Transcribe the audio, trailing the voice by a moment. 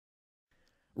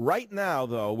Right now,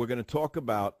 though, we're going to talk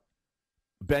about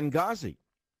Benghazi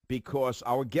because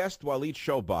our guest, Walid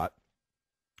Shoebat,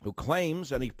 who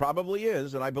claims, and he probably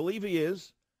is, and I believe he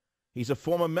is, he's a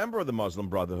former member of the Muslim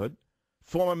Brotherhood,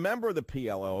 former member of the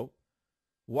PLO.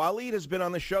 Walid has been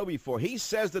on the show before. He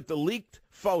says that the leaked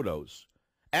photos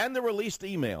and the released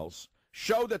emails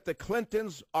show that the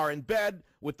Clintons are in bed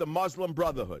with the Muslim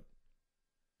Brotherhood.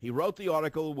 He wrote the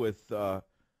article with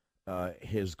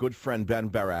his good friend Ben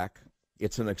Barak.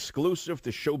 It's an exclusive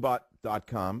to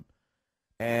Shoebat.com,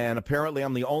 and apparently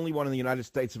I'm the only one in the United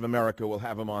States of America who will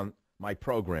have him on my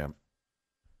program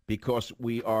because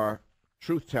we are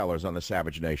truth tellers on the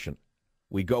Savage Nation.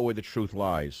 We go where the truth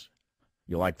lies.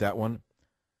 You like that one?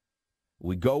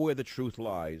 We go where the truth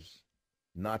lies,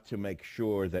 not to make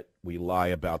sure that we lie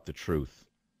about the truth.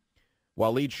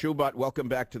 Walid Shoebat, welcome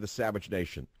back to the Savage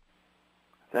Nation.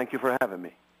 Thank you for having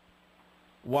me.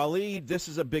 Walid, this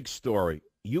is a big story.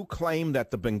 You claim that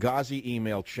the Benghazi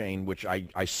email chain, which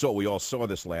I saw, we all saw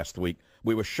this last week,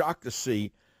 we were shocked to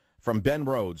see from Ben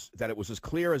Rhodes that it was as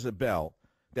clear as a bell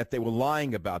that they were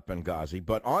lying about Benghazi.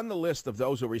 But on the list of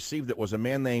those who received it was a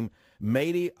man named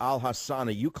Mehdi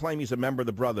al-Hassani. You claim he's a member of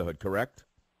the Brotherhood, correct?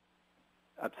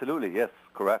 Absolutely, yes,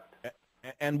 correct.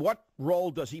 And what role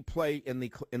does he play in the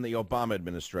Obama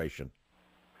administration?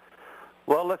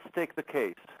 Well, let's take the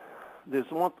case. There's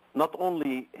not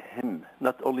only him,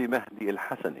 not only Mehdi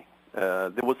al-Hassani.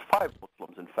 There was 5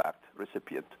 Muslims, in fact,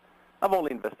 recipient. I've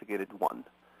only investigated 1.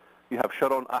 You have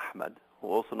Sharon Ahmed, who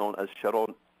also known as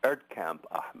Sharon Erdkamp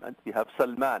Ahmed. You have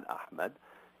Salman Ahmed.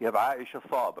 You have Aisha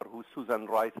Saber, who's Susan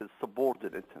Rice's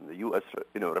subordinate and the U.S.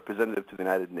 representative to the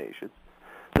United Nations.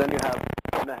 Then you have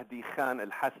Mehdi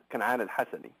Kan'an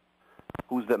al-Hassani,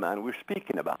 who's the man we're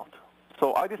speaking about.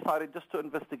 So I decided just to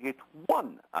investigate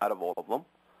 1 out of all of them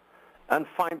and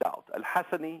find out.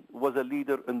 Al-Hassani was a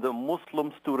leader in the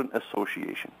Muslim Student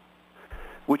Association,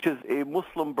 which is a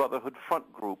Muslim Brotherhood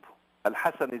front group.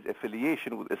 Al-Hassani's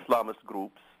affiliation with Islamist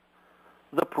groups,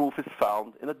 the proof is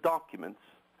found in the documents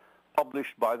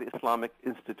published by the Islamic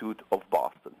Institute of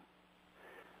Boston.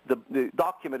 The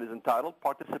document is entitled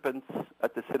Participants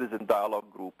at the Citizen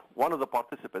Dialogue Group. One of the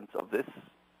participants of this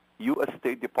U.S.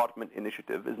 State Department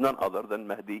initiative is none other than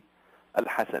Mehdi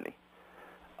al-Hassani.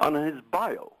 On his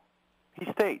bio, he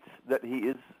states that he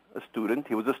was a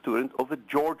student of the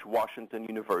George Washington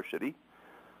University,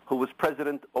 who was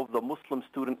president of the Muslim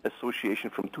Student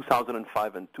Association from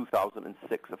 2005 and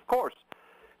 2006. Of course,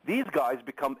 these guys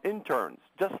become interns,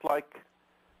 just like,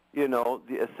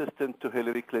 the assistant to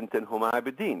Hillary Clinton, Huma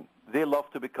Abedin. They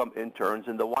love to become interns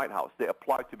in the White House. They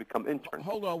apply to become interns.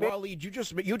 Hold on, Walid, you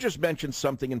just mentioned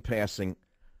something in passing.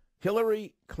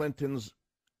 Hillary Clinton's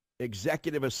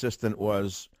executive assistant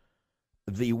was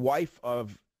the wife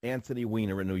of Anthony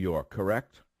Weiner in New York,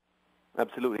 correct?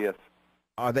 Absolutely, yes.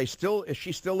 Is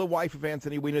she still the wife of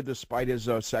Anthony Weiner despite his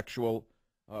sexual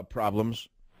problems?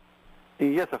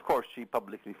 Yes, of course, she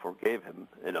publicly forgave him,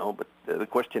 but the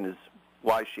question is,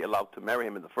 why is she allowed to marry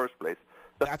him in the first place?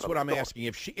 That's what I'm asking.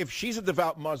 If she's a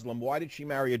devout Muslim, why did she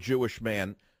marry a Jewish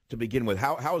man to begin with?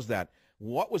 How is that?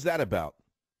 What was that about?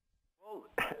 Well,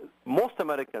 most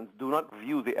Americans do not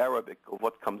view the Arabic of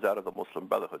what comes out of the Muslim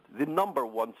Brotherhood. The number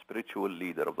 1 spiritual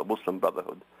leader of the Muslim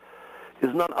Brotherhood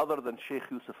is none other than Sheikh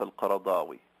Yusuf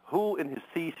al-Qaradawi, who in his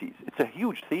thesis, it's a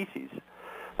huge thesis,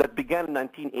 that began in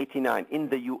 1989 in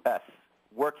the U.S.,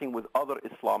 working with other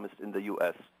Islamists in the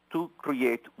U.S., to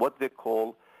create what they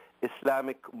call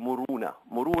Islamic muruna.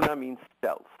 Muruna means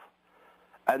stealth.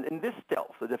 And in this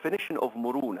stealth, the definition of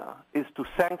muruna is to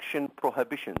sanction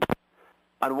prohibitions.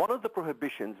 And one of the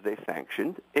prohibitions they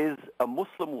sanctioned is a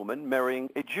Muslim woman marrying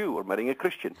a Jew or marrying a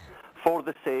Christian for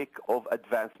the sake of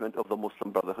advancement of the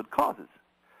Muslim Brotherhood causes.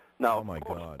 Now, oh my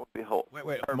God.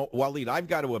 Wait, her... Walid, I've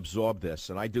got to absorb this,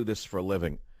 and I do this for a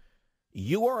living.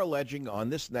 You are alleging on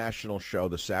this national show,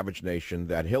 The Savage Nation,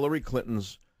 that Hillary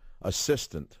Clinton's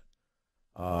assistant,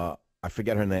 I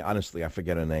forget her name. Honestly, I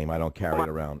forget her name. I don't carry it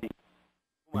around.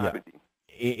 Yeah.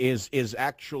 Is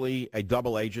actually a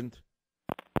double agent?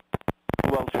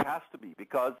 Well, she has to be,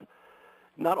 because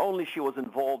not only she was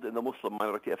involved in the Muslim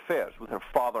minority affairs with her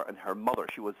father and her mother,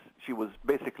 she was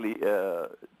basically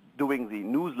doing the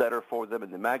newsletter for them in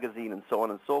the magazine and so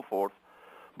on and so forth,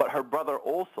 but her brother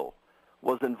also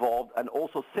was involved and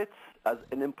also sits as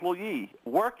an employee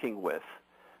working with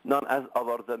none as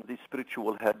other than the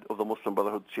spiritual head of the Muslim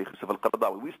Brotherhood, Sheikh Yusuf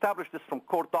al-Qaradawi. We established this from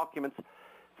court documents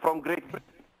from Great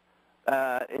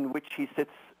Britain, in which he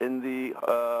sits in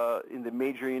the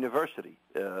major university,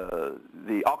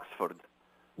 the Oxford.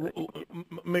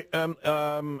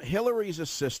 Hillary's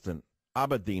assistant,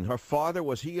 Abedin, her father,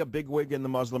 was he a bigwig in the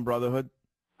Muslim Brotherhood?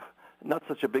 not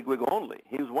such a bigwig only.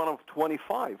 He was one of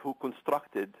 25 who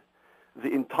constructed the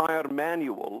entire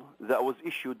manual that was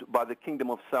issued by the Kingdom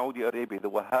of Saudi Arabia, the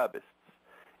Wahhabists,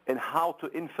 in how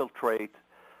to infiltrate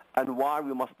and why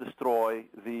we must destroy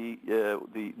the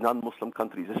non-Muslim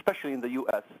countries, especially in the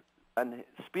U.S. And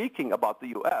speaking about the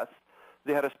U.S.,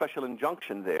 they had a special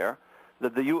injunction there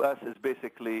that the U.S. is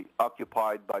basically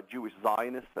occupied by Jewish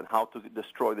Zionists and how to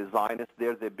destroy the Zionists.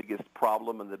 They're their biggest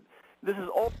problem. And this is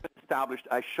all established,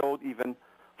 I showed even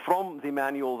from the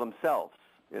manual themselves.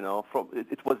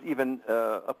 It was even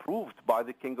approved by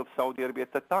the King of Saudi Arabia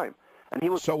at that time. And he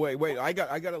was. So wait. I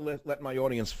got to let my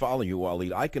audience follow you,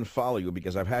 Walid. I can follow you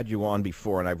because I've had you on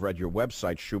before and I've read your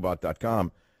website,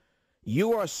 Shoebat.com.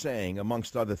 You are saying,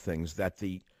 amongst other things, that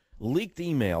the leaked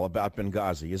email about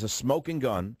Benghazi is a smoking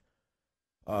gun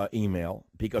email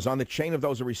because on the chain of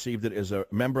those who received it is a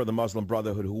member of the Muslim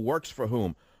Brotherhood who works for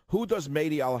whom? Who does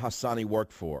Mehdi al-Hassani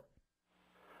work for?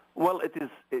 Well, it is,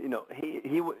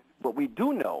 what we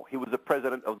do know, he was the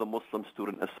president of the Muslim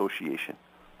Student Association.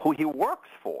 Who he works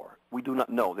for, we do not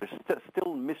know. There's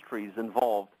still mysteries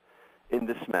involved in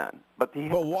this man. But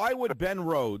why would Ben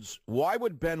Rhodes,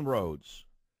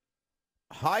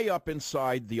 high up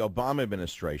inside the Obama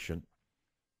administration,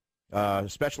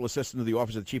 special assistant to the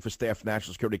Office of the Chief of Staff,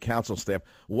 National Security Council staff,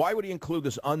 why would he include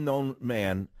this unknown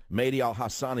man, Mehdi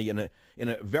al-Hassani, in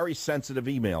a very sensitive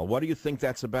email? What do you think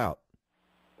that's about?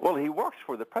 Well, he works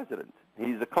for the president.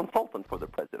 He's a consultant for the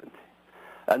president.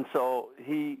 And so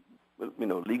he,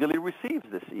 legally receives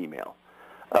this email.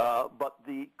 But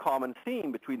the common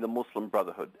theme between the Muslim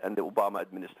Brotherhood and the Obama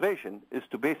administration is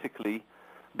to basically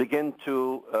begin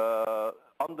to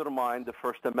undermine the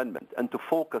First Amendment and to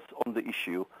focus on the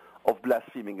issue of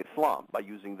blaspheming Islam by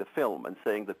using the film and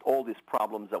saying that all these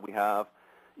problems that we have,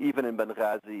 even in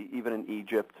Benghazi, even in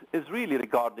Egypt, is really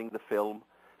regarding the film,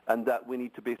 and that we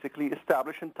need to basically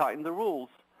establish and tighten the rules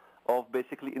of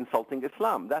basically insulting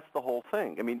Islam. That's the whole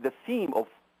thing. I mean, the theme of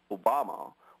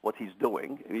Obama, what he's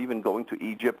doing, even going to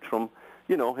Egypt from,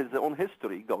 his own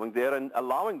history, going there and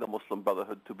allowing the Muslim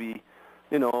Brotherhood to be,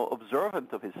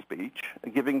 observant of his speech,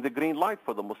 giving the green light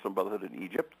for the Muslim Brotherhood in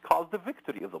Egypt, caused the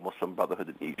victory of the Muslim Brotherhood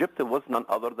in Egypt. It was none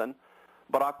other than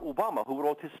Barack Obama who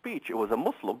wrote his speech. It was a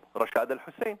Muslim, Rashad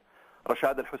al-Hussein.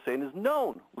 Rashad al-Hussein is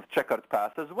known with checkered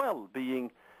past as well,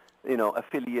 being,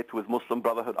 affiliate with Muslim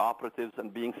Brotherhood operatives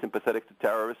and being sympathetic to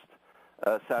terrorists.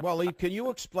 Walid, can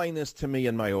you explain this to me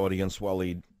and my audience,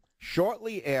 Walid?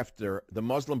 Shortly after the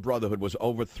Muslim Brotherhood was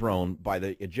overthrown by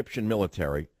the Egyptian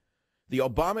military, the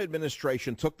Obama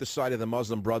administration took the side of the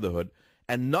Muslim Brotherhood,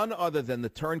 and none other than the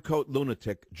turncoat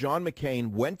lunatic John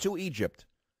McCain went to Egypt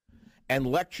and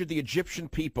lectured the Egyptian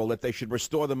people that they should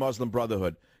restore the Muslim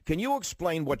Brotherhood. Can you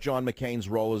explain what John McCain's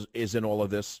role is in all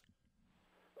of this?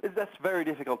 That's very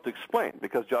difficult to explain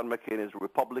because John McCain is a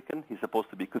Republican. He's supposed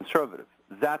to be conservative.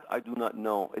 That I do not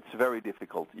know. It's very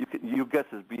difficult. Your guess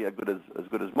is be as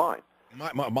good as mine.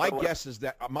 My guess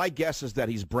is that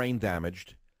he's brain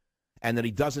damaged, and that he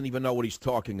doesn't even know what he's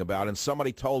talking about. And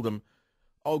somebody told him,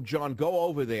 "Oh, John, go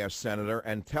over there, Senator,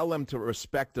 and tell them to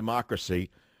respect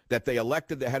democracy. That they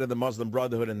elected the head of the Muslim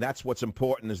Brotherhood, and that's what's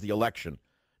important is the election,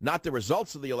 not the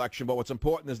results of the election, but what's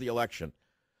important is the election."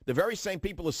 The very same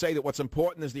people who say that what's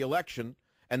important is the election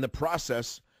and the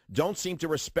process don't seem to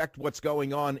respect what's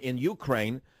going on in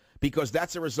Ukraine because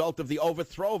that's a result of the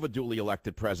overthrow of a duly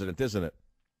elected president, isn't it?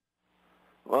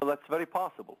 Well, that's very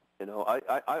possible.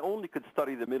 I only could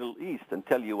study the Middle East and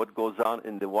tell you what goes on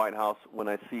in the White House when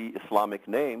I see Islamic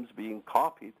names being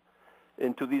copied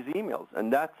into these emails.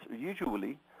 And that's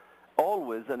usually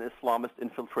always an Islamist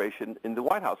infiltration in the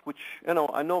White House, which,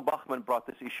 I know Bachmann brought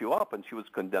this issue up and she was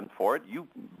condemned for it. You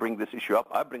bring this issue up,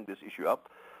 I bring this issue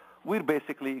up. We're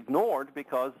basically ignored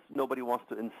because nobody wants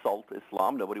to insult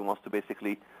Islam. Nobody wants to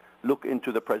basically look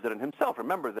into the president himself.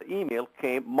 Remember, the email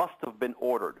must have been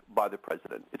ordered by the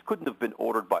president. It couldn't have been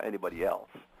ordered by anybody else.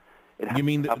 You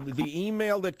mean the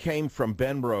email that came from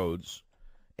Ben Rhodes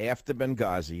after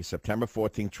Benghazi, September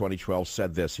 14, 2012,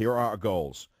 said this: here are our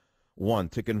goals. 1,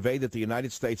 to convey that the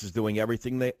United States is doing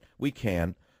everything that we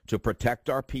can to protect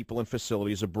our people and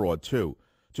facilities abroad. 2,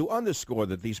 to underscore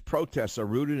that these protests are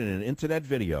rooted in an internet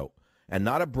video and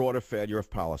not a broader failure of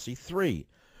policy. 3,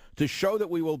 to show that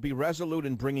we will be resolute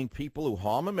in bringing people who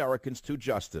harm Americans to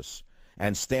justice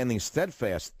and standing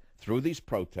steadfast through these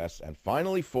protests. And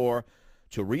finally, 4,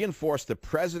 to reinforce the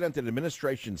president and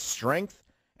administration's strength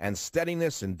and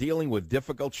steadiness in dealing with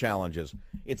difficult challenges.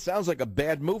 It sounds like a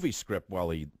bad movie script,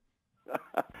 Walid.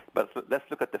 But let's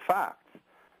look at the facts.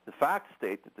 The facts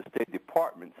state that the State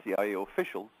Department, CIA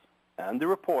officials, and the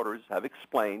reporters have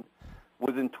explained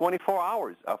within 24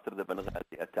 hours after the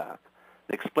Benghazi attack.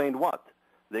 They explained what?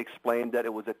 They explained that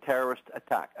it was a terrorist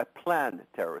attack, a planned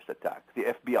terrorist attack. The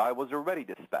FBI was already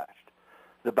dispatched.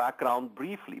 The background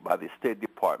briefly by the State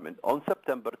Department on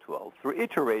September 12th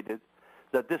reiterated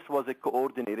that this was a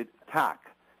coordinated attack.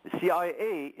 The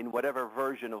CIA, in whatever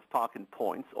version of talking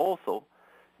points, also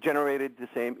generated the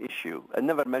same issue and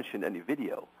never mentioned any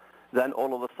video. Then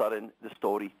all of a sudden, the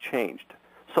story changed.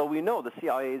 So we know the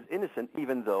CIA is innocent,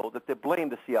 even though that they blame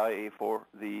the CIA for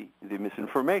the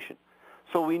misinformation.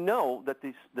 So we know that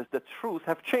the truth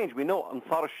have changed. We know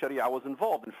Ansar al-Sharia was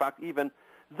involved. In fact, even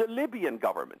the Libyan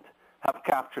government have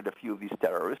captured a few of these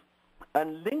terrorists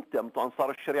and linked them to Ansar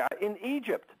al-Sharia in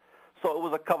Egypt. So it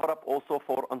was a cover-up also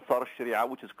for Ansar al-Sharia,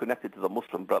 which is connected to the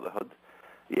Muslim Brotherhood,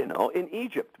 in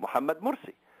Egypt, Mohammed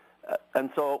Morsi. And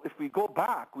so if we go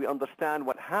back, we understand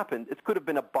what happened. It could have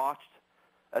been a botched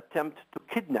attempt to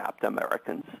kidnap the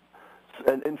Americans.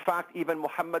 And in fact, even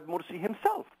Mohammed Morsi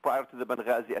himself, prior to the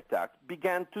Benghazi attack,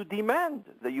 began to demand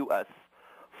the U.S.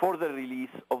 for the release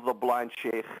of the blind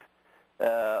sheikh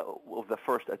of the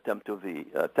first attempt of the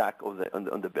attack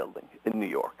on the building in New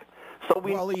York. So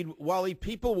Walid,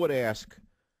 people would ask,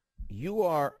 you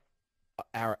are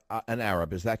an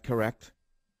Arab, is that correct?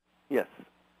 Yes.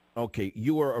 Okay,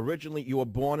 you were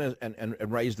born and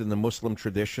raised in the Muslim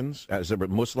traditions, as a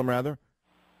Muslim rather?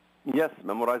 Yes,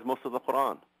 memorized most of the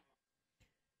Quran.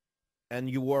 And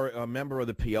you were a member of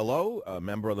the PLO, a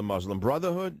member of the Muslim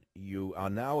Brotherhood. You are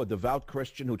now a devout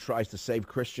Christian who tries to save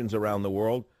Christians around the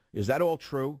world. Is that all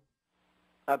true?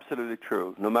 Absolutely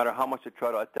true. No matter how much they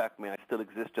try to attack me, I still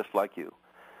exist just like you.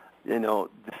 The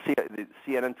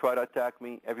CNN tried to attack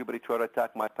me. Everybody tried to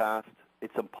attack my past.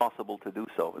 It's impossible to do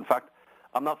so. In fact,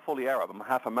 I'm not fully Arab. I'm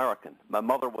half American. My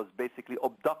mother was basically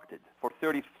abducted for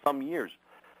 30-some years,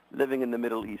 living in the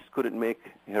Middle East, couldn't make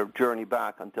her journey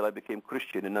back until I became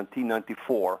Christian in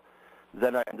 1994.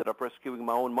 Then I ended up rescuing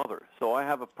my own mother. So I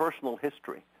have a personal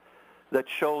history that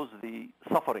shows the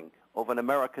suffering of an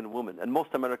American woman. And most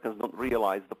Americans don't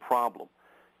realize the problem.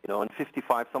 In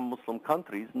 55 some Muslim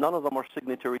countries, none of them are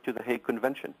signatory to the Hague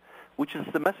Convention, which is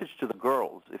the message to the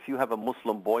girls. If you have a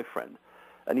Muslim boyfriend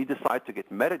and you decide to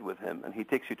get married with him and he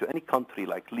takes you to any country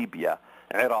like Libya,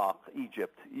 Iraq,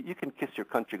 Egypt, you can kiss your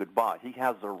country goodbye. He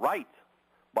has the right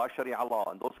by Sharia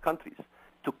law in those countries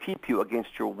to keep you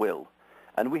against your will.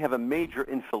 And we have a major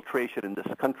infiltration in this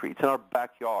country. It's in our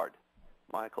backyard,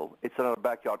 Michael. It's in our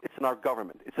backyard. It's in our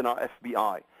government. It's in our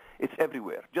FBI. It's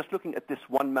everywhere. Just looking at this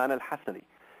one man, Al-Hassani,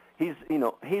 he's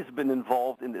been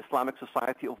involved in the Islamic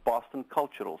Society of Boston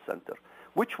Cultural Center,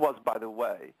 which was, by the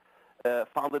way,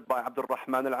 founded by Abdul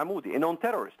Rahman al-Amoudi, a known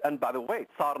terrorist. And by the way,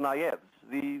 Tsarnaevs,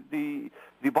 the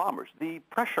bombers, the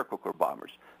pressure cooker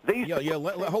bombers.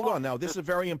 Hold on now. This is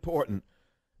very important.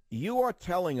 You are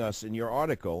telling us in your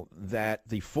article that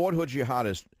the Fort Hood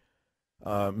jihadist,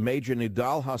 Major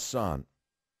Nidal Hassan,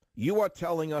 you are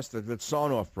telling us that the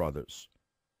Sarnoff brothers,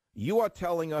 you are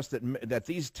telling us that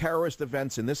these terrorist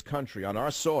events in this country, on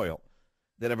our soil,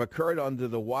 that have occurred under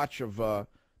the watch of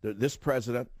this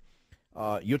president,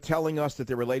 you're telling us that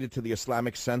they're related to the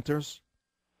Islamic centers?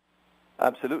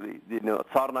 Absolutely.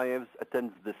 Tsarnaevs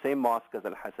attends the same mosque as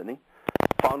Al-Hassani,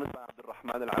 founded by Abdul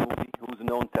Rahman al-Amoudi, who's a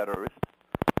known terrorist.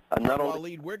 And not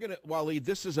Walid,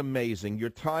 this is amazing. You're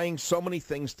tying so many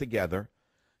things together.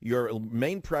 Your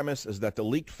main premise is that the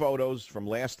leaked photos from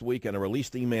last week and the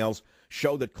released emails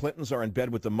show that Clintons are in bed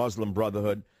with the Muslim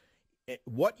Brotherhood.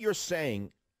 What you're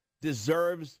saying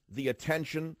deserves the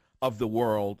attention of the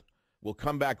world. We'll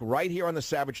come back right here on the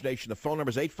Savage Nation. The phone number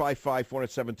is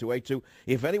 855-407-282.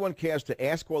 If anyone cares to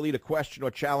ask Walid a question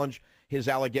or challenge his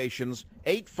allegations,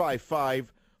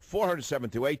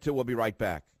 855-407-282. We'll be right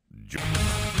back.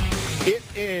 It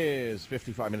is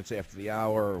 55 minutes after the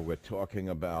hour. We're talking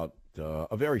about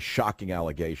a very shocking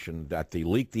allegation that the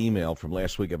leaked email from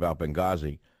last week about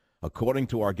Benghazi, according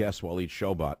to our guest Walid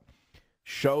Shoebat,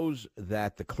 shows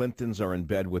that the Clintons are in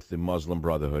bed with the Muslim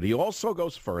Brotherhood. He also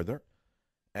goes further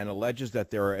and alleges that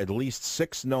there are at least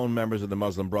 6 known members of the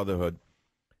Muslim Brotherhood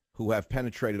who have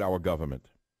penetrated our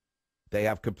government. They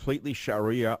have completely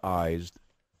Sharia-ized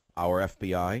our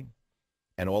FBI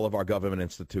and all of our government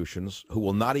institutions, who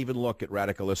will not even look at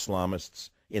radical Islamists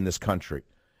in this country.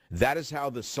 That is how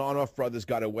the Sarnoff brothers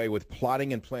got away with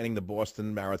plotting and planning the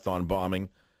Boston Marathon bombing.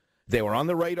 They were on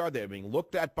the radar. They were being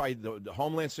looked at by the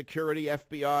Homeland Security,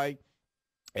 FBI,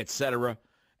 etc.,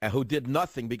 and who did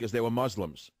nothing because they were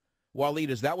Muslims. Walid,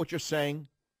 is that what you're saying,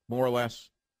 more or less?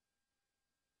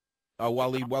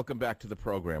 Walid, welcome back to the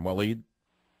program. Walid?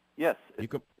 Yes.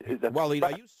 Walid,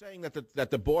 are you saying that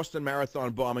the Boston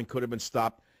Marathon bombing could have been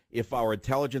stopped if our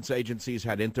intelligence agencies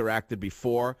had interacted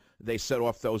before they set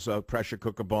off those pressure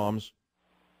cooker bombs?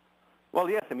 Well,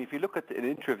 yes. I mean, if you look at an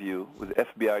interview with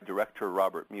FBI Director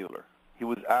Robert Mueller, he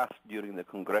was asked during the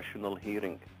congressional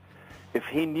hearing if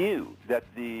he knew that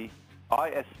the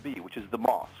ISB, which is the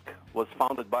mosque, was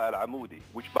founded by Al-Amoudi,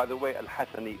 which, by the way,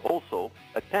 Al-Hassani also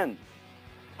attends.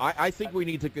 I think we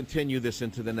need to continue this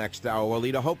into the next hour.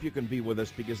 Walid, I hope you can be with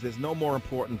us because there's no more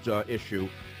important issue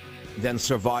than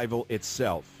survival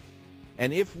itself.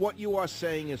 And if what you are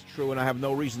saying is true, and I have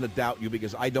no reason to doubt you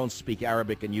because I don't speak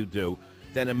Arabic and you do,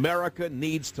 then America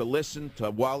needs to listen to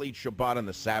Walid Shoebat and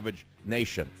the Savage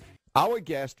Nation. Our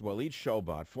guest, Walid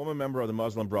Shoebat, former member of the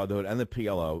Muslim Brotherhood and the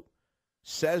PLO,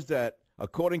 says that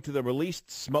according to the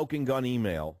released smoking gun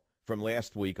email from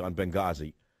last week on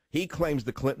Benghazi, he claims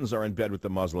the Clintons are in bed with the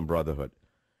Muslim Brotherhood.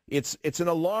 It's an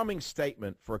alarming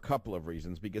statement for a couple of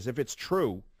reasons, because if it's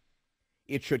true,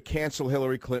 it should cancel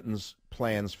Hillary Clinton's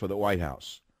plans for the White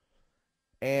House.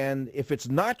 And if it's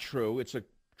not true, it's a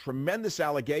tremendous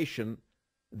allegation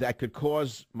that could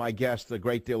cause my guest a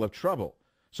great deal of trouble.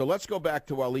 So let's go back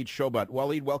to Walid Shoebat.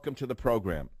 Walid, welcome to the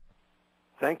program.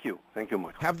 Thank you. Thank you,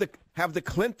 Michael. Have the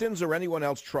Clintons or anyone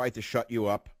else tried to shut you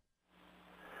up?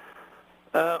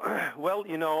 Well,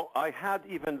 you know, I had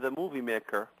even the movie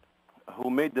maker who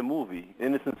made the movie,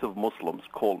 Innocence of Muslims,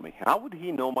 call me. How would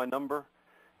he know my number?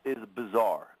 Is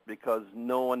bizarre because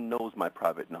no one knows my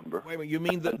private number. Wait a minute, you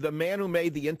mean the man who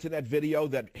made the internet video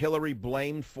that Hillary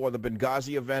blamed for the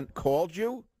Benghazi event called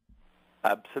you?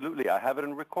 Absolutely. I have it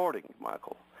in recording,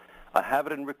 Michael. I have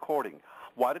it in recording.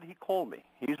 Why did he call me?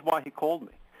 Here's why he called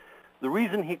me. The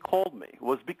reason he called me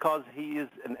was because he is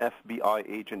an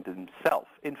FBI agent himself.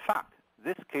 In fact,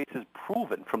 this case is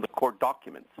proven from the court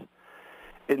documents.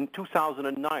 In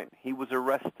 2009, he was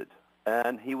arrested,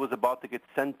 and he was about to get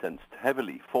sentenced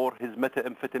heavily for his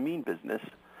methamphetamine business,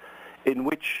 in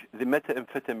which the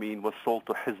methamphetamine was sold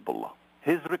to Hezbollah.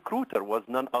 His recruiter was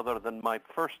none other than my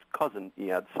first cousin,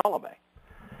 Iyad Salameh.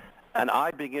 And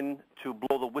I begin to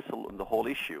blow the whistle on the whole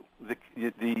issue.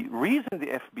 The reason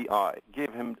the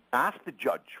FBI asked the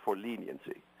judge for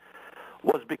leniency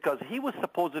was because he was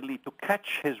supposedly to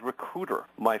catch his recruiter,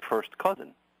 my first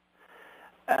cousin,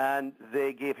 and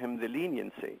they gave him the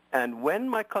leniency. And when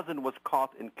my cousin was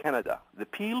caught in Canada, the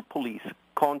Peel police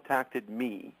contacted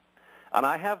me, and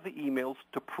I have the emails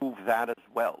to prove that as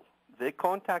well. They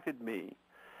contacted me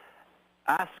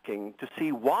asking to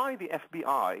see why the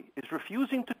FBI is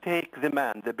refusing to take the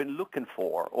man they've been looking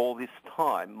for all this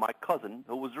time, my cousin,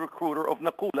 who was a recruiter of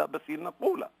Naqula, Basil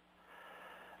Naqula.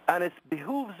 And it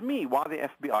behooves me why the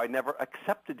FBI never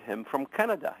accepted him from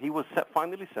Canada. He was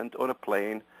finally sent on a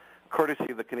plane,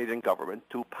 courtesy of the Canadian government,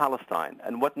 to Palestine.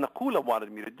 And what Naqula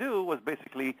wanted me to do was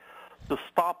basically to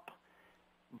stop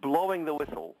blowing the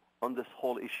whistle on this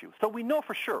whole issue. So we know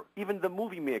for sure, even the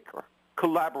movie maker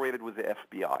collaborated with the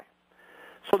FBI.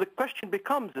 So the question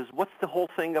becomes is, what's the whole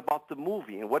thing about the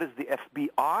movie, and what is the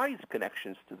FBI's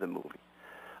connections to the movie?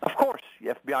 Of course,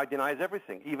 the FBI denies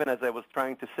everything, even as I was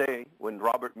trying to say when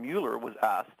Robert Mueller was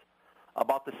asked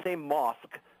about the same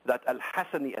mosque that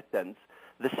Al-Hassani attends,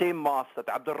 the same mosque that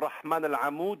Abdurrahman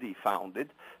Al-Amoudi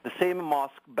founded, the same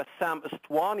mosque Bassam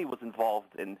Istwani was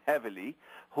involved in heavily.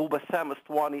 Who Bassam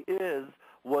Istwani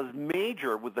was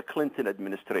major with the Clinton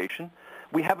administration.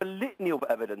 We have a litany of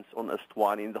evidence on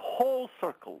Istwani in the whole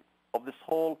circle of this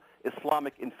whole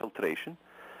Islamic infiltration.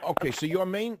 Okay, so your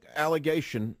main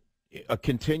allegation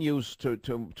continues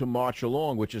to march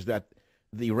along, which is that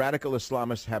the radical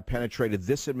Islamists have penetrated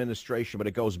this administration, but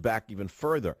it goes back even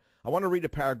further. I want to read a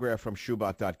paragraph from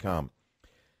Shoebat.com.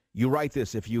 You write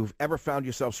this: if you've ever found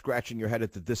yourself scratching your head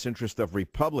at the disinterest of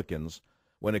Republicans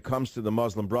when it comes to the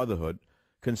Muslim Brotherhood,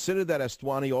 consider that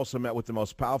Istwani also met with the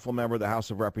most powerful member of the House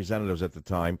of Representatives at the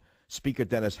time, Speaker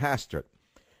Dennis Hastert.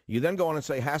 You then go on and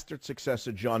say Hastert's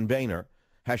successor, John Boehner,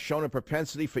 has shown a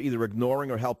propensity for either ignoring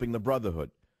or helping the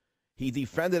Brotherhood. He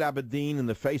defended Abedin in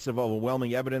the face of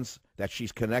overwhelming evidence that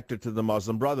she's connected to the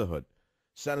Muslim Brotherhood.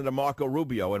 Senator Marco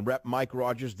Rubio and Rep. Mike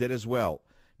Rogers did as well.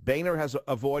 Boehner has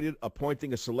avoided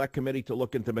appointing a select committee to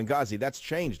look into Benghazi. That's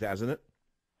changed, hasn't it?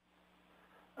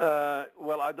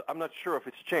 Well, I'm not sure if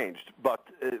it's changed, but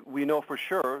we know for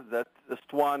sure that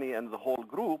Istwani and the whole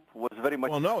group was very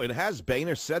much... Well, no, it has.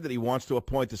 Boehner said that he wants to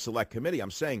appoint a select committee.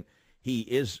 I'm saying he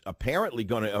is apparently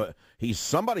going to...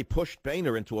 somebody pushed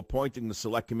Boehner into appointing the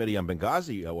select committee on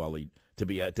Benghazi, Walid, to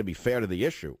be fair to the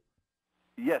issue.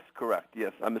 Yes, correct.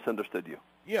 Yes, I misunderstood you.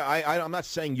 Yeah, I'm not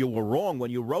saying you were wrong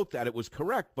when you wrote that. It was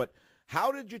correct, but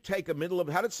how did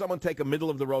someone take a middle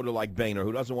of the roader like Boehner,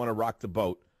 who doesn't want to rock the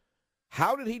boat?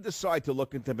 How did he decide to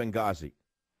look into Benghazi?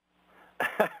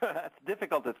 That's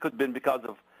difficult. It could have been because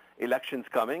of elections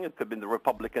coming. It could be the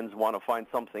Republicans want to find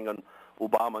something on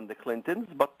Obama and the Clintons.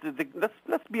 But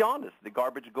let's be honest, the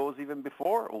garbage goes even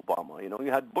before Obama. You know,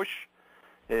 you had Bush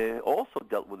also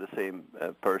dealt with the same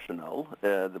personnel,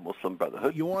 the Muslim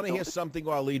Brotherhood. You want to hear something,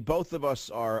 Walid? Both of us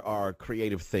are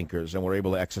creative thinkers, and we're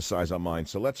able to exercise our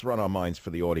minds. So let's run our minds for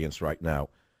the audience right now.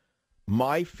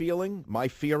 My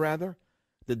fear rather,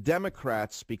 the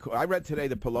Democrats, because I read today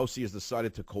that Pelosi has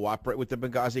decided to cooperate with the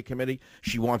Benghazi committee.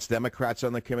 She wants Democrats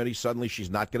on the committee. Suddenly she's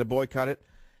not going to boycott it.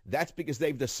 That's because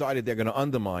they've decided they're going to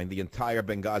undermine the entire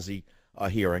Benghazi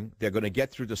hearing. They're going to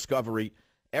get through discovery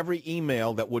every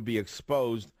email that would be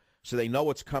exposed so they know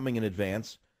what's coming in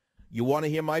advance. You want to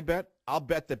hear my bet? I'll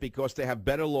bet that because they have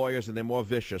better lawyers and they're more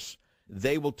vicious,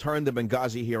 they will turn the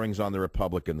Benghazi hearings on the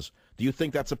Republicans. Do you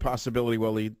think that's a possibility,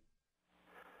 Walid?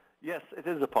 Yes, it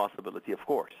is a possibility, of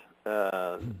course.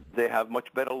 They have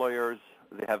much better lawyers.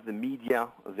 They have the media.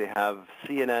 They have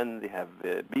CNN. They have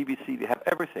BBC. They have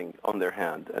everything on their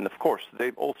hand. And, of course, they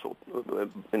also,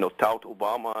 tout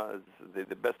Obama as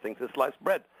the best thing since sliced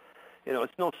bread. You know,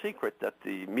 it's no secret that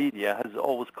the media has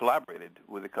always collaborated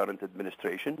with the current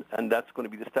administration, and that's going to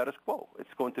be the status quo.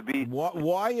 It's going to be...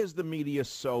 Why is the media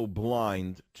so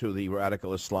blind to the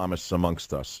radical Islamists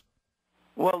amongst us?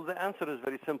 Well, the answer is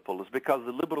very simple. It's because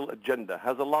the liberal agenda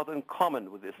has a lot in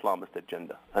common with the Islamist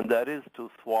agenda, and that is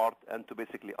to thwart and to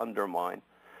basically undermine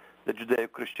the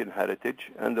Judeo-Christian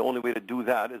heritage, and the only way to do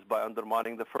that is by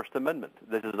undermining the First Amendment.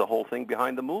 This is the whole thing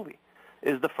behind the movie,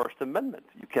 is the First Amendment.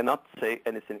 You cannot say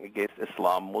anything against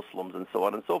Islam, Muslims, and so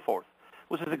on and so forth,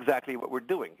 which is exactly what we're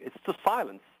doing. It's to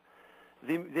silence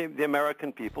the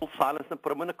American people, silence them, put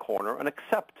them in a corner, and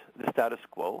accept the status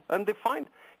quo. And they find,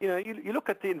 you look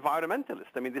at the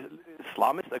environmentalists. I mean, the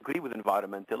Islamists agree with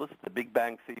environmentalists. The Big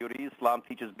Bang Theory, Islam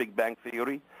teaches Big Bang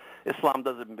Theory. Islam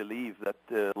doesn't believe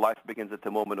that life begins at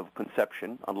the moment of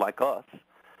conception, unlike us.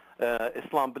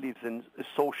 Islam believes in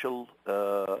social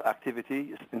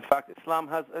activity. In fact, Islam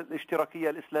has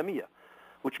al-ishtirakiyya al-islamiyya,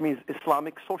 which means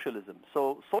Islamic socialism.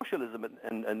 So socialism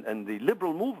and the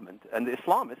liberal movement and the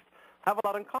Islamists have a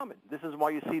lot in common. This is why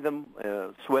you see them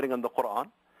swearing on the Quran.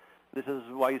 This is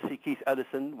why you see Keith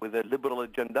Ellison with a liberal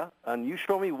agenda. And you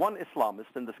show me one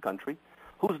Islamist in this country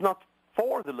who's not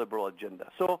for the liberal agenda.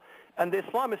 So, and the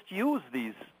Islamists use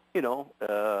these, idiots,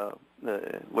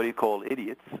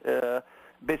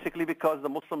 basically because the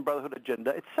Muslim Brotherhood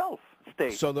agenda itself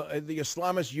states. So the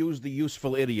Islamists use the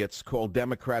useful idiots called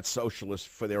Democrat socialists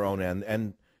for their own end.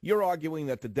 And you're arguing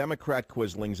that the Democrat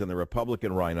Quislings and the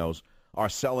Republican rhinos are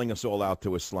selling us all out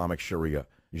to Islamic Sharia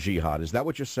jihad. Is that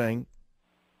what you're saying?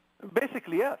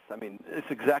 Basically, yes. I mean, it's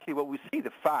exactly what we see.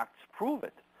 The facts prove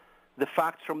it. The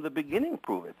facts from the beginning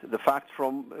prove it. The facts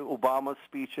from Obama's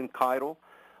speech in Cairo,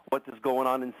 what is going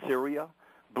on in Syria,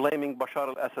 blaming Bashar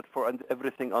al-Assad for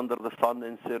everything under the sun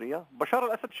in Syria. Bashar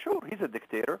al-Assad, sure, he's a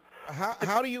dictator.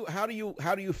 How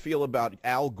do you feel about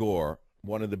Al Gore,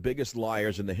 one of the biggest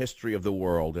liars in the history of the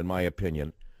world, in my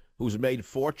opinion, who's made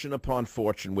fortune upon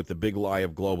fortune with the big lie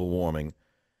of global warming,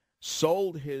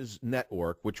 sold his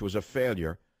network, which was a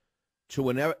failure, to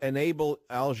enable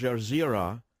Al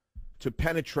Jazeera to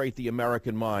penetrate the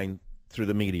American mind through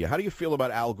the media? How do you feel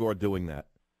about Al Gore doing that?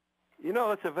 You know,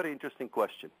 that's a very interesting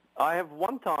question. I have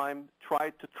one time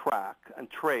tried to track and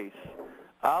trace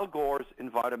Al Gore's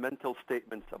environmental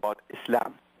statements about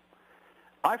Islam.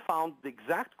 I found the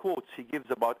exact quotes he gives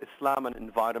about Islam and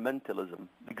environmentalism,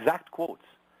 the exact quotes,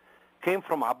 came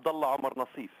from Abdullah Omar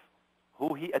Nassif,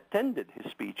 who he attended his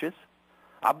speeches.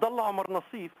 Abdullah Omar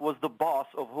Nassif was the boss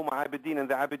of Huma Abedin and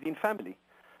the Abedin family.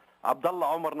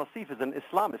 Abdullah Omar Nassif is an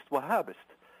Islamist, Wahhabist.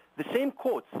 The same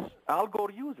quotes Al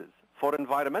Gore uses for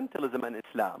environmentalism and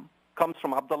Islam comes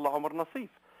from Abdullah Omar Nassif.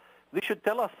 They should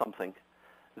tell us something,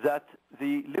 that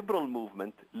the liberal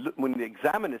movement, when they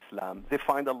examine Islam, they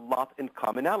find a lot in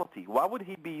commonality. Why would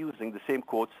he be using the same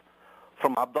quotes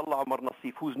from Abdullah Omar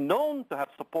Nassif, who's known to have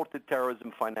supported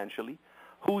terrorism financially,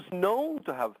 who's known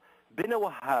to have been a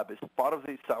Wahhabist, part of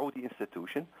the Saudi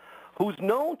institution, who's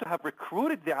known to have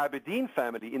recruited the Abedin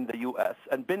family in the U.S.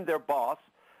 and been their boss,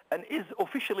 and is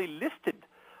officially listed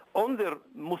on their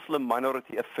Muslim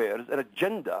minority affairs, an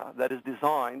agenda that is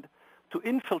designed to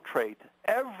infiltrate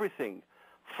everything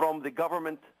from the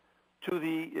government to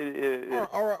the...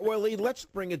 All right, well, let's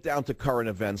bring it down to current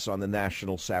events on the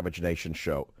National Savage Nation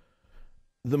show.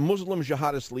 The Muslim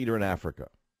jihadist leader in Africa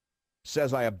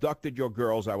says, I abducted your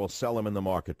girls, I will sell them in the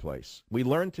marketplace. We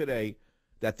learned today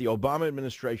that the Obama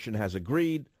administration has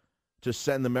agreed to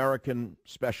send American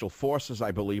special forces,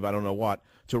 I believe, I don't know what,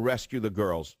 to rescue the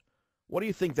girls. What do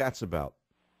you think that's about?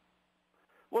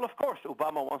 Well, of course,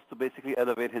 Obama wants to basically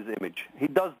elevate his image. He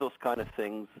does those kind of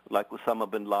things like Osama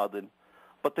bin Laden,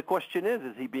 But the question is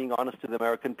he being honest to the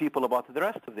American people about the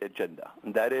rest of the agenda?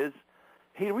 And that is,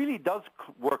 he really does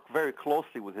work very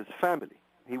closely with his family.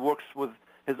 He works with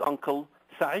his uncle,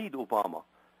 Saeed Obama.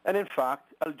 And in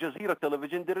fact, Al Jazeera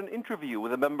television did an interview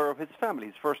with a member of his family,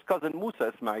 his first cousin,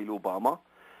 Musa Ismail Obama,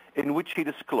 in which he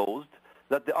disclosed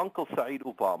that the uncle, Saeed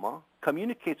Obama,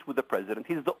 communicates with the president.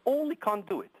 He's the only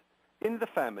conduit in the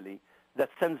family that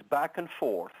sends back and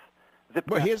forth.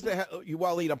 But here's the,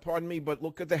 Walid, pardon me, but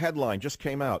look at the headline, just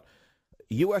came out.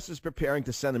 U.S. is preparing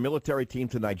to send a military team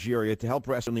to Nigeria to help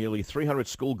rescue nearly 300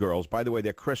 schoolgirls, by the way,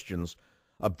 they're Christians,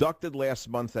 abducted last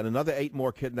month, and another 8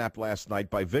 more kidnapped last night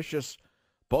by vicious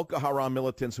Boko Haram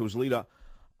militants whose leader,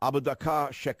 Abubakar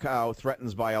Shekau,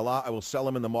 threatens, by Allah, I will sell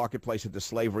them in the marketplace into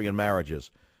slavery and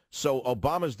marriages. So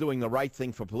Obama's doing the right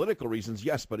thing for political reasons,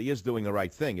 yes, but he is doing the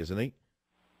right thing, isn't he?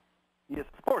 Yes,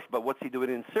 of course, but what's he doing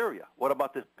in Syria? What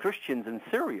about the Christians in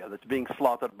Syria that's being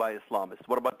slaughtered by Islamists?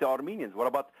 What about the Armenians? What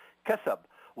about Qasab?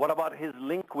 What about his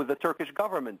link with the Turkish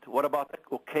government? What about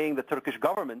okaying the Turkish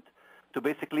government to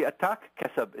basically attack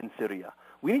Qasab in Syria?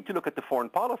 We need to look at the foreign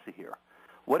policy here.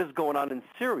 What is going on in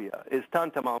Syria is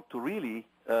tantamount to really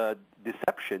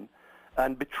deception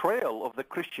and betrayal of the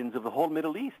Christians of the whole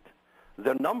Middle East.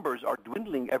 Their numbers are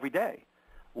dwindling every day.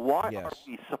 Why are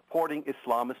we supporting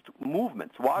Islamist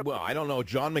movements? Why? Well, I don't know.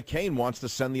 John McCain wants to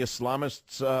send the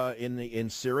Islamists in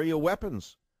Syria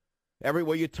weapons.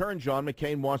 Everywhere you turn, John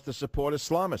McCain wants to support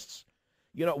Islamists.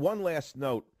 You know, one last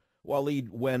note, Walid,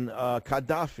 when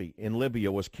Gaddafi in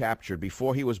Libya was captured,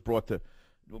 before he was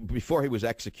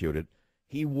executed,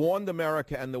 he warned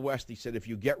America and the West. He said, if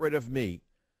you get rid of me,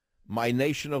 my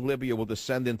nation of Libya will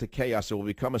descend into chaos. It will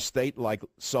become a state like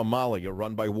Somalia,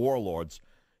 run by warlords.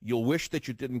 You'll wish that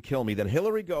you didn't kill me. Then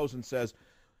Hillary goes and says,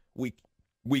 we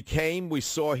came, we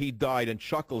saw, he died, and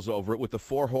chuckles over it with the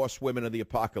 4 horsewomen of the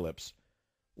apocalypse.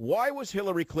 Why was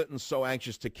Hillary Clinton so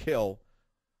anxious to kill,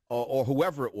 or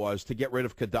whoever it was, to get rid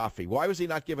of Gaddafi? Why was he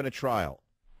not given a trial?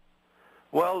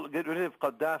 Well, getting rid of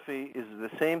Gaddafi is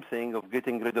the same thing of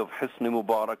getting rid of Hosni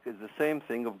Mubarak, is the same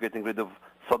thing of getting rid of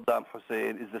Saddam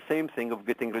Hussein, is the same thing of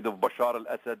getting rid of Bashar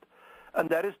al-Assad. And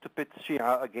that is to pit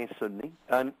Shia against Sunni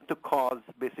and to cause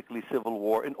basically civil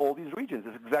war in all these regions.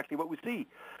 That's exactly what we see.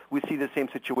 We see the same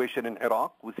situation in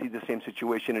Iraq. We see the same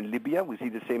situation in Libya. We see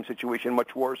the same situation,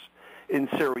 much worse, in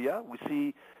Syria. We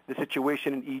see the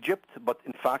situation in Egypt. But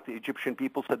in fact, the Egyptian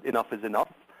people said enough is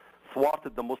enough,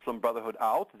 thwarted the Muslim Brotherhood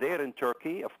out. They're in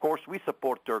Turkey. Of course, we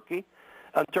support Turkey.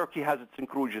 And Turkey has its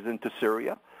incursions into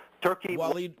Syria. Turkey...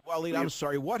 Walid, I'm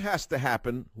sorry. What has to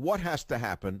happen? What has to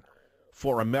happen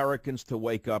for Americans to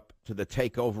wake up to the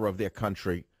takeover of their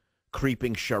country,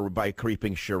 creeping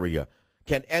Sharia?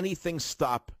 Can anything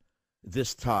stop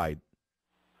this tide?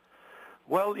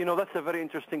 Well, you know, that's a very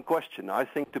interesting question. I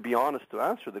think, to be honest, to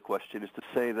answer the question is to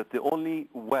say that the only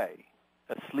way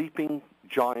a sleeping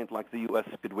giant like the U.S.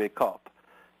 could wake up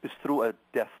is through a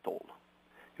death toll.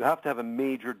 You have to have a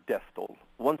major death toll.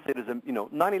 Once there is a,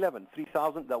 9/11,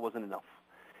 3,000, that wasn't enough.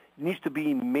 It needs to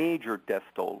be major death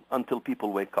toll until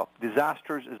people wake up.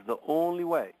 Disasters is the only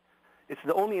way. It's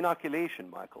the only inoculation,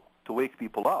 Michael, to wake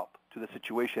people up to the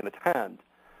situation at hand.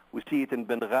 We see it in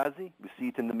Benghazi. We see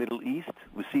it in the Middle East.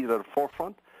 We see it at the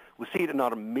forefront. We see it in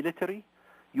our military.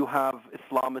 You have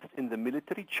Islamists in the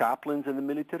military, chaplains in the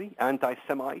military,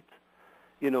 anti-Semites,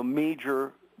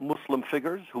 major Muslim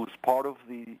figures who's part of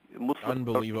the Muslim...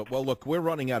 Unbelievable. Well, look, we're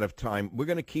running out of time. We're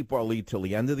going to keep our lead till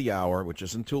the end of the hour, which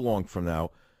isn't too long from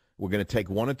now. We're going to take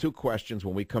 1 or 2 questions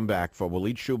when we come back. For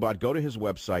Walid Shoebat, go to his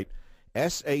website,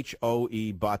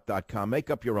 shoebot.com. Make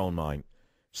up your own mind.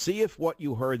 See if what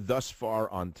you heard thus far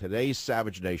on today's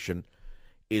Savage Nation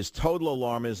is total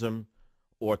alarmism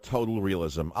or total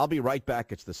realism. I'll be right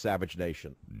back. It's the Savage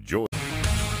Nation.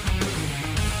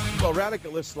 Well,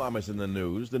 radical Islam is in the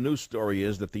news. The news story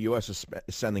is that the U.S. is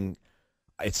sending,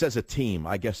 it says a team.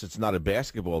 I guess it's not a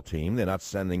basketball team. They're not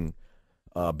sending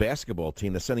a basketball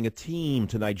team. They're sending a team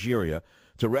to Nigeria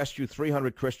to rescue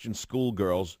 300 Christian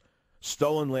schoolgirls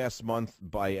stolen last month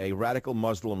by a radical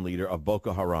Muslim leader of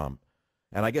Boko Haram.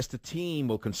 And I guess the team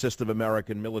will consist of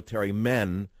American military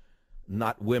men,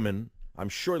 not women. I'm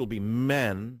sure it'll be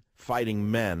men, fighting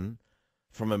men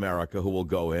from America who will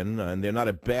go in. And they're not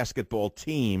a basketball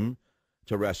team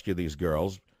to rescue these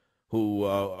girls, who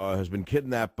has been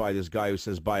kidnapped by this guy who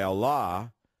says, by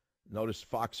Allah. Notice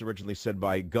Fox originally said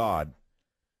by God.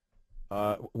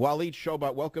 Walid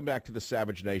Shoebat, welcome back to the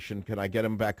Savage Nation. Can I get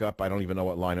him back up? I don't even know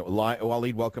what line.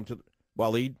 Walid, welcome to...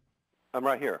 Walid? I'm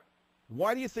right here.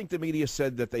 Why do you think the media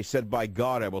said that they said, by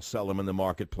God, I will sell them in the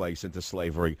marketplace into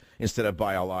slavery, instead of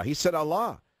by Allah? He said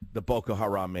Allah, the Boko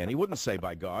Haram man. He wouldn't say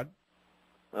by God.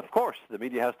 Of course, the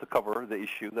media has to cover the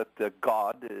issue that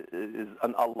God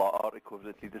and Allah are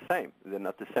equivalently the same. They're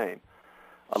not the same.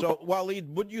 So,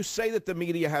 Walid, would you say that the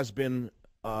media has been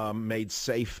made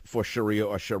safe for Sharia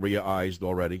or Sharia-ized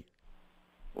already?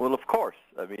 Well, of course.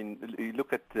 I mean, you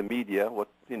look at the media,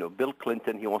 Bill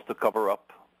Clinton, he wants to cover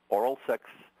up oral sex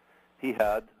he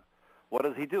had. What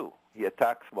does he do? He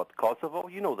attacks, Kosovo?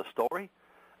 You know the story.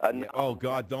 And yeah. Oh,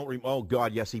 God, oh,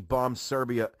 God, yes, he bombed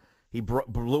Serbia. He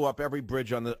blew up every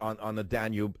bridge on the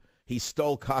Danube. He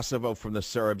stole Kosovo from the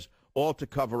Serbs, all to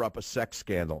cover up a sex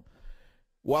scandal.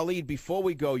 Walid, before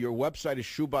we go, your website is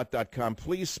shoebat.com.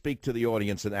 Please speak to the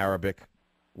audience in Arabic.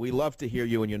 We love to hear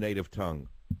you in your native tongue.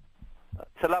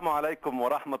 السلام عليكم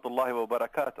ورحمة الله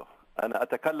وبركاته. أنا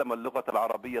أتكلم اللغة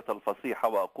العربية الفصيحة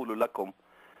وأقول لكم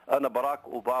أنا باراك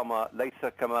أوباما ليس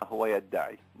كما هو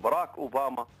يدعي. باراك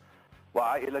أوباما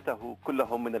وعائلته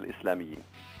كلهم من الإسلاميين.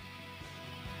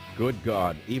 Good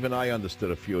God. Even I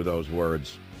understood a few of those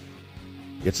words.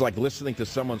 It's like listening to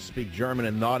someone speak German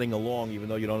and nodding along even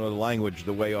though you don't know the language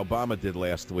the way Obama did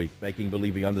last week, making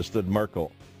believe he understood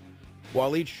Merkel.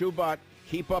 Walid Shoebat,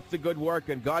 keep up the good work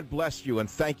and God bless you and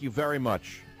thank you very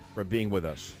much for being with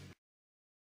us.